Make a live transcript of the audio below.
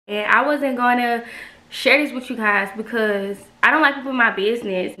And I wasn't gonna share this with you guys because I don't like people in my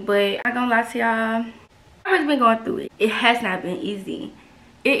business, but I'm gonna lie to y'all, I've just been going through it. It has not been easy.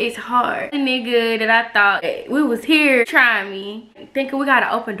 It is hard. The nigga that I thought we was here trying me, thinking we got an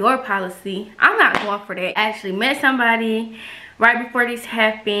open door policy. I'm not going for that. I actually met somebody right before this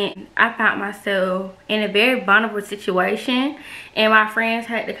happened. I found myself in a very vulnerable situation, and my friends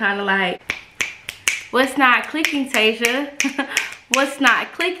had to kind of like, what's not clicking, Tasia? What's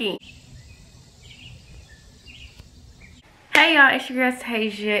not clicking? Hey y'all, it's your girl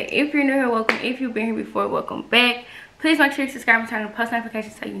Tasia. If you're new here, welcome. If you've been here before, welcome back. Please make sure you subscribe and turn on post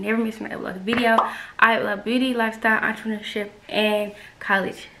notifications so you never miss when I upload a video. I upload beauty, lifestyle, entrepreneurship, and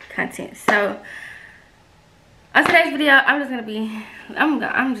college content. So on today's video, I'm just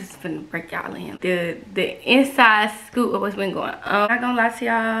gonna break y'all in the inside scoop of what's been going on. I'm not gonna lie to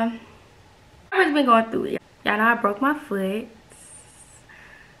y'all, I've just been going through it. Y'all know I broke my foot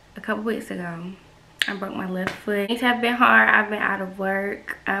a couple weeks ago. I broke my left foot. Things have been hard. I've been out of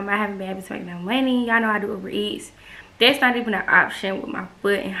work. I haven't been able to make no money. Y'all know I do Uber Eats. That's not even an option with my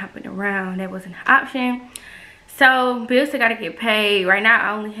foot and hopping around. That wasn't an option. So bills still gotta get paid. Right now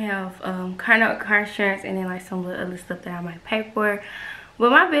I only have car note, car insurance, and then like some little other stuff that I might pay for.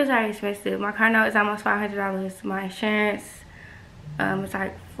 But my bills are expensive. My car note is almost $500. My insurance it's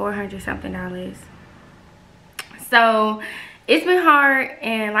like $400 something. So it's been hard,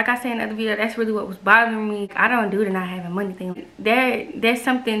 and like I said in the other video, that's really what was bothering me. I don't do the not having money thing. There's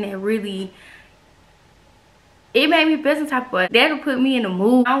something that really, it made me feel some type of way. That'll put me in the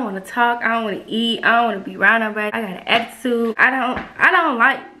mood. I don't want to talk. I don't want to eat. I don't want to be around nobody. I got an attitude. I don't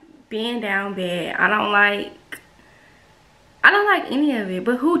like being down bad. I don't like any of it.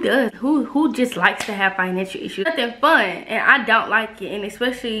 But who does? Who just likes to have financial issues? Nothing fun, and I don't like it. And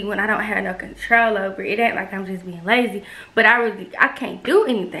especially when I don't have no control over it. It ain't like I'm just being lazy, but I can't do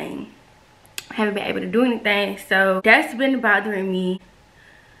anything. I haven't been able to do anything, so that's been bothering me.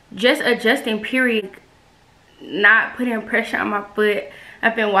 Just adjusting, period. Not putting pressure on my foot.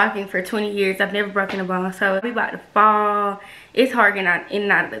 I've been walking for 20 years. I've never broken a bone, so we about to fall. It's hard getting out, in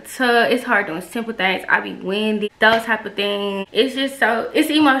and out of the tub. It's hard doing simple things. I be windy, those type of things. It's just so, it's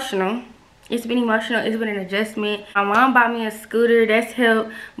emotional. It's been emotional. It's been an adjustment. My mom bought me a scooter. That's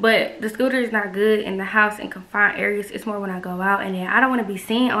helped, but the scooter is not good in the house in confined areas. It's more when I go out, and then I don't want to be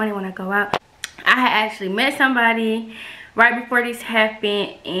seen only when I go out. I had actually met somebody right before this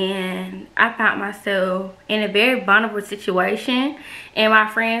happened, and I found myself in a very vulnerable situation, and my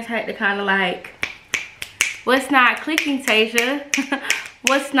friends had to kind of like, what's not clicking, Tasia?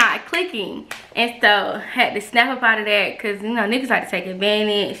 What's not clicking? And so had to snap up out of that, because you know niggas like to take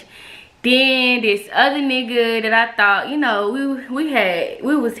advantage. Then this other nigga that I thought, you know,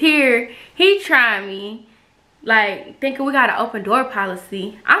 we was here, he tried me, like thinking we got an open door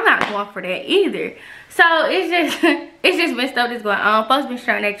policy. I'm not going for that either. So it's just been stuff that's going on. Folks been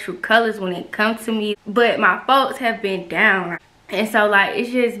showing their true colors when it comes to me, but my folks have been down, and so like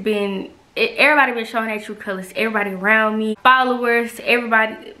it's just been, everybody been showing their true colors. Everybody around me, followers,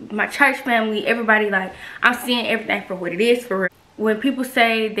 everybody, my church family, everybody, like I'm seeing everything for what it is for real. When people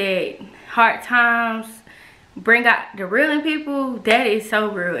say that hard times bring out the real in people, that is so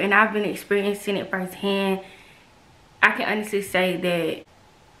real, and I've been experiencing it firsthand. I can honestly say that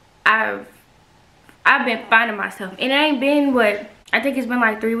I've been finding myself, and it ain't been what, I think it's been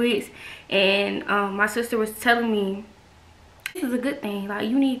like 3 weeks, and my sister was telling me this is a good thing, like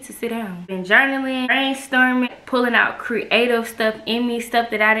you need to sit down. Been journaling, brainstorming, pulling out creative stuff in me,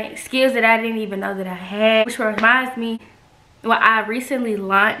 skills that I didn't even know that I had, which reminds me, well, I recently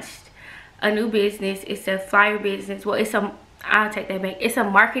launched a new business. It's a flyer business. Well, I'll take that back. It's a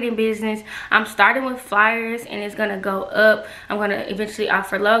marketing business. I'm starting with flyers, and it's gonna go up. I'm gonna eventually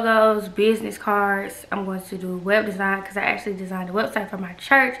offer logos, business cards. I'm going to do web design, because I actually designed a website for my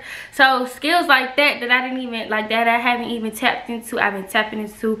church. So skills like that I didn't even, like that I haven't even tapped into, I've been tapping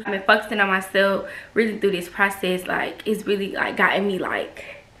into. I've been focusing on myself really through this process. Like it's really like gotten me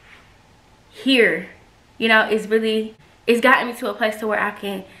like here, you know. It's gotten me to a place to where I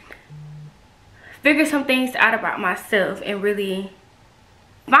can figure some things out about myself and really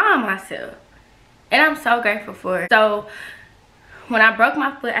find myself, and I'm so grateful for it. So when I broke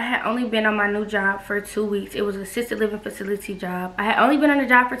my foot, I had only been on my new job for 2 weeks. It was an assisted living facility job. I had only been on the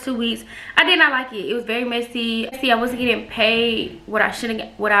job for 2 weeks. I did not like it. It was very messy. I wasn't getting paid what I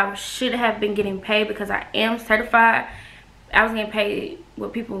should have been getting paid, because I am certified. I was getting paid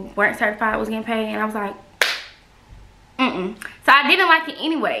what people weren't certified was getting paid, and I was like, So I didn't like it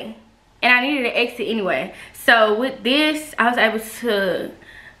anyway, and I needed to exit anyway. So with this, I was able to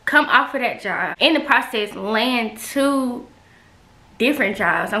come off of that job, in the process land 2 different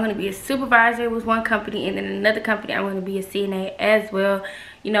jobs. I'm going to be a supervisor with one company, and then another company I'm going to be a CNA as well.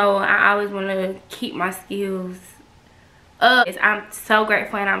 You know, I always want to keep my skills up. I'm so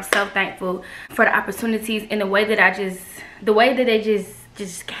grateful and I'm so thankful for the opportunities and the way that they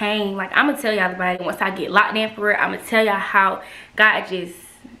just came. Like, I'm gonna tell y'all about it once I get locked in for it. I'm gonna tell y'all how God just,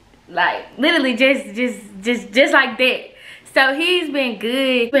 like, literally just like that. So he's been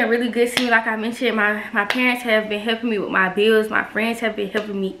good. He's been really good to me. Like I mentioned, my parents have been helping me with my bills. My friends have been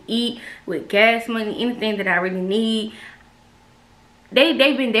helping me eat with gas money, anything that I really need. They've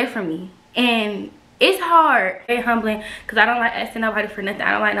been there for me. And it's hard, very humbling, because I don't like asking nobody for nothing.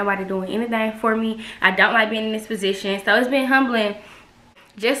 I don't like nobody doing anything for me. I don't like being in this position. So it's been humbling.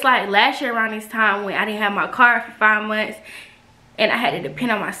 Just like last year around this time when I didn't have my car for 5 months and I had to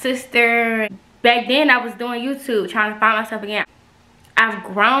depend on my sister. Back then I was doing YouTube, trying to find myself again. I've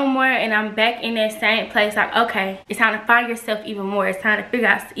grown more and I'm back in that same place. Like, okay, it's time to find yourself even more. It's time to figure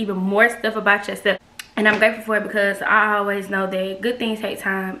out even more stuff about yourself. And I'm grateful for it, because I always know that good things take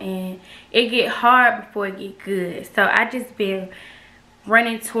time and it get hard before it get good. So I just been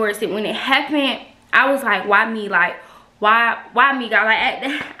running towards it. When it happened, I was like, why me? Like, why me, God?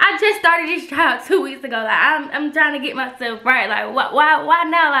 Like, I just started this job 2 weeks ago. Like, I'm trying to get myself right. Like, why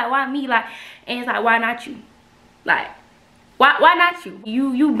now? Like, why me? Like, and it's like, why not you? Like, why not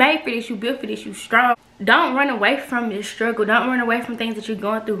you? You made for this. You built for this. You strong. Don't run away from your struggle. Don't run away from things that you're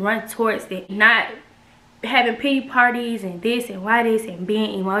going through. Run towards it. Not having pity parties and this and why this and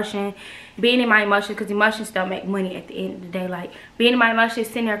being in my emotions, because emotions don't make money at the end of the day. Like, being in my emotions,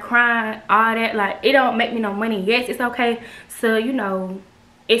 sitting there crying, all that, like, it don't make me no money. Yes, it's okay to, you know,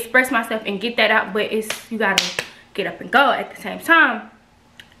 express myself and get that out, but you gotta get up and go at the same time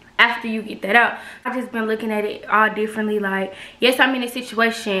after you get that out. I've just been looking at it all differently. Like, yes, I'm in a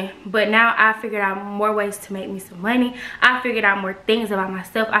situation, but now I figured out more ways to make me some money. I figured out more things about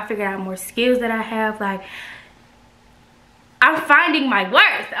myself. I figured out more skills that I have. Like, I'm finding my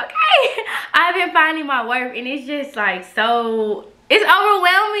worth, okay? I've been finding my worth, and it's just like, so, it's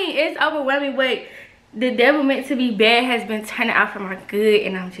overwhelming. It's overwhelming, but the devil meant to be bad has been turning out for my good,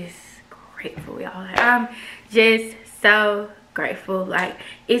 and I'm just grateful, y'all. I'm just so grateful. Like,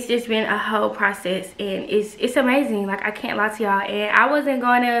 it's just been a whole process, and it's amazing. Like, I can't lie to y'all, and I wasn't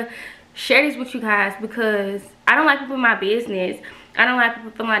going to share this with you guys because I don't like people in my business. I don't like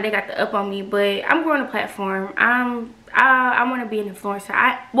people feeling like they got the up on me, but I'm growing a platform. I want to be an influencer.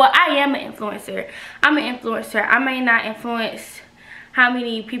 I am an influencer. I'm an influencer. I may not influence how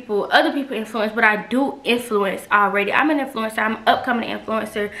many people other people influence, but I do influence already. I'm an influencer. I'm an upcoming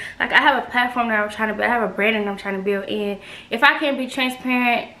influencer. Like, I have a platform that I'm trying to build. I have a brand that I'm trying to build, and if I can't be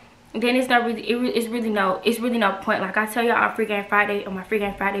transparent, then it's really no point. Like I tell y'all on Free Game Friday, on my Free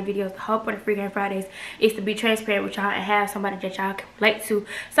Game Friday videos, the whole point of Free Game Fridays is to be transparent with y'all and have somebody that y'all can relate to.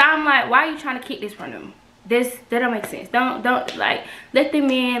 So I'm like, why are you trying to keep this from them? That don't make sense. Don't like, let them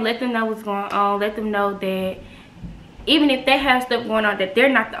in, let them know what's going on, let them know that even if they have stuff going on, that they're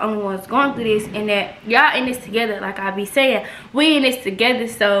not the only ones going through this, and that y'all in this together. Like I be saying, we in this together.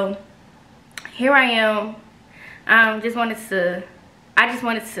 So here I am. I just wanted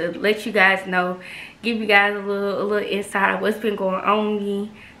to let you guys know, give you guys a little insight of what's been going on with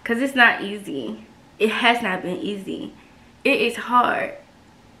me, because it's not easy. It has not been easy. It is hard.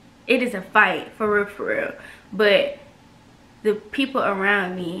 It is a fight, for real. But the people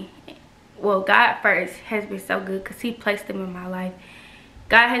around me, well, God first has been so good, because he placed them in my life.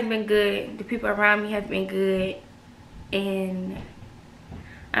 God has been good. The people around me have been good, and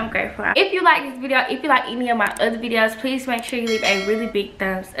I'm grateful. If you like this video, if you like any of my other videos, please make sure you leave a really big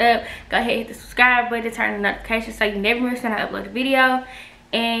thumbs up. Go ahead and hit the subscribe button, turn the notifications so you never miss when I upload a video.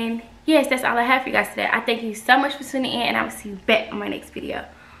 And yes, that's all I have for you guys today. I thank you so much for tuning in, and I will see you back on my next video.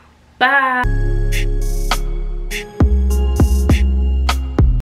 Bye.